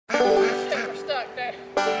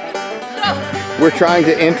we're trying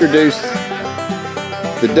to introduce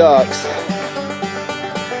the ducks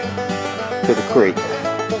to the creek.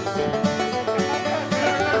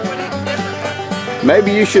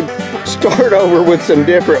 Maybe you should start over with some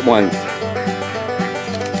different ones.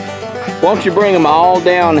 Why don't you bring them all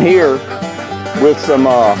down here with some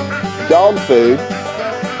dog food.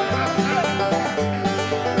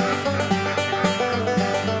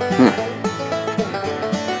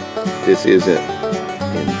 This isn't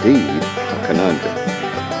indeed a conundrum.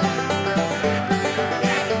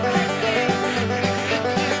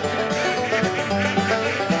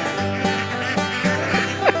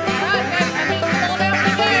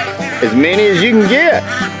 As many as you can get.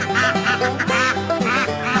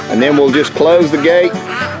 And then we'll just close the gate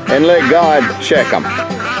and let God check them.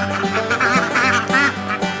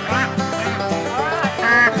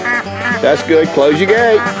 That's good. Close your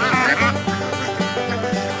gate.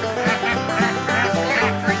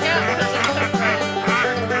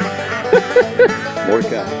 More to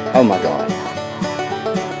come. Oh my God.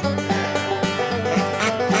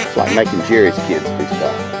 It's like making Jerry's kids do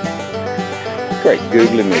stuff. Great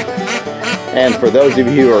googly movie. And for those of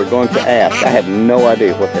you who are going to ask, I have no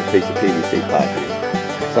idea what that piece of PVC pipe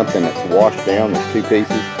is. Something that's washed down with two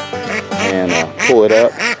pieces and pull it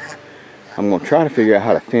up. I'm going to try to figure out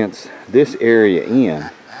how to fence this area in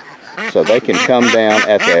so they can come down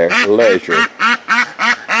at their leisure.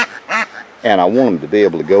 And I want them to be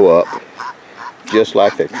able to go up just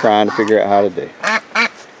like they're trying to figure out how to do.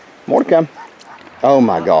 More to come. Oh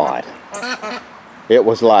my God. It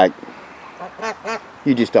was like,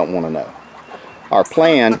 you just don't want to know. Our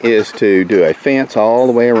plan is to do a fence all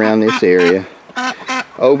the way around this area,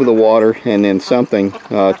 over the water, and then something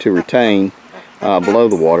to retain below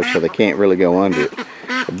the water so they can't really go under it.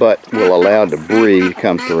 But will allow debris to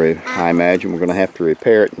come through. I imagine we're going to have to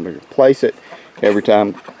repair it and replace it every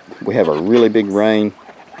time we have a really big rain.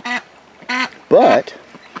 But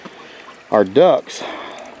our ducks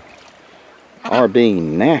are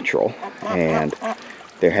being natural and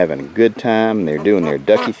they're having a good time. They're doing their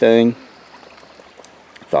ducky thing.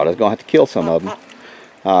 Thought I was going to have to kill some of them.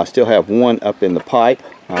 I still have one up in the pipe.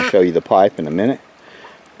 I'll show you the pipe in a minute.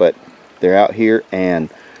 But they're out here and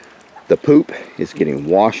the poop is getting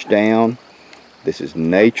washed down. This is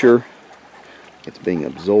nature. It's being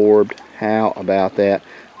absorbed. How about that?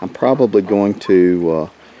 I'm probably going to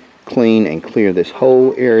clean and clear this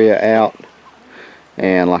whole area out.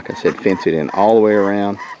 And like I said, fence it in all the way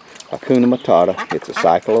around. Hakuna Matata. It's a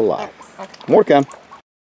cycle of life. More to come.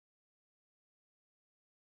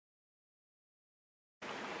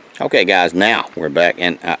 Okay guys, now we're back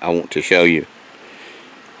and I want to show you.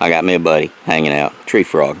 I got me a buddy hanging out, tree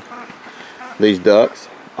frog. These ducks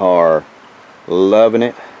are loving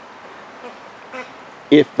it.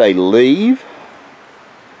 If they leave,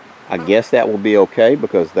 I guess that will be okay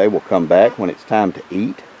because they will come back when it's time to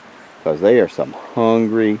eat, because they are some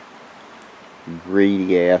hungry,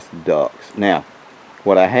 greedy ass ducks. Now,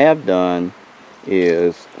 what I have done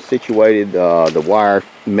is situated the wire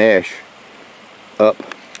mesh up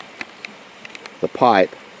the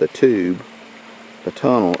pipe, the tube, the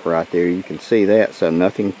tunnel right there. You can see that, so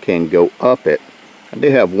nothing can go up it. I do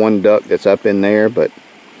have one duck that's up in there, but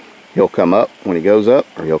he'll come up when he goes up,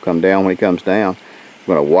 or he'll come down when he comes down. I'm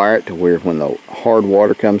going to wire it to where when the hard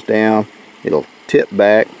water comes down, it'll tip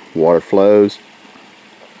back, water flows.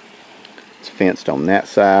 It's fenced on that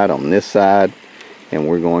side, on this side, and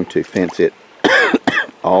we're going to fence it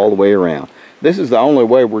all the way around. This is the only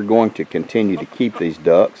way we're going to continue to keep these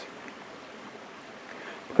ducks,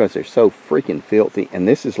 because they're so freaking filthy. And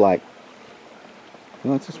this is like,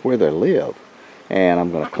 well, this is where they live. And I'm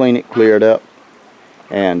going to clean it, clear it up,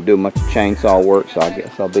 and do a bunch of chainsaw work. So I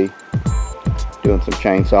guess I'll be doing some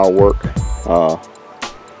chainsaw work.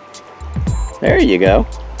 There you go.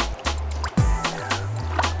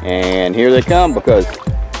 And here they come, because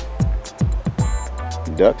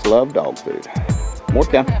ducks love dog food. More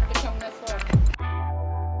to come.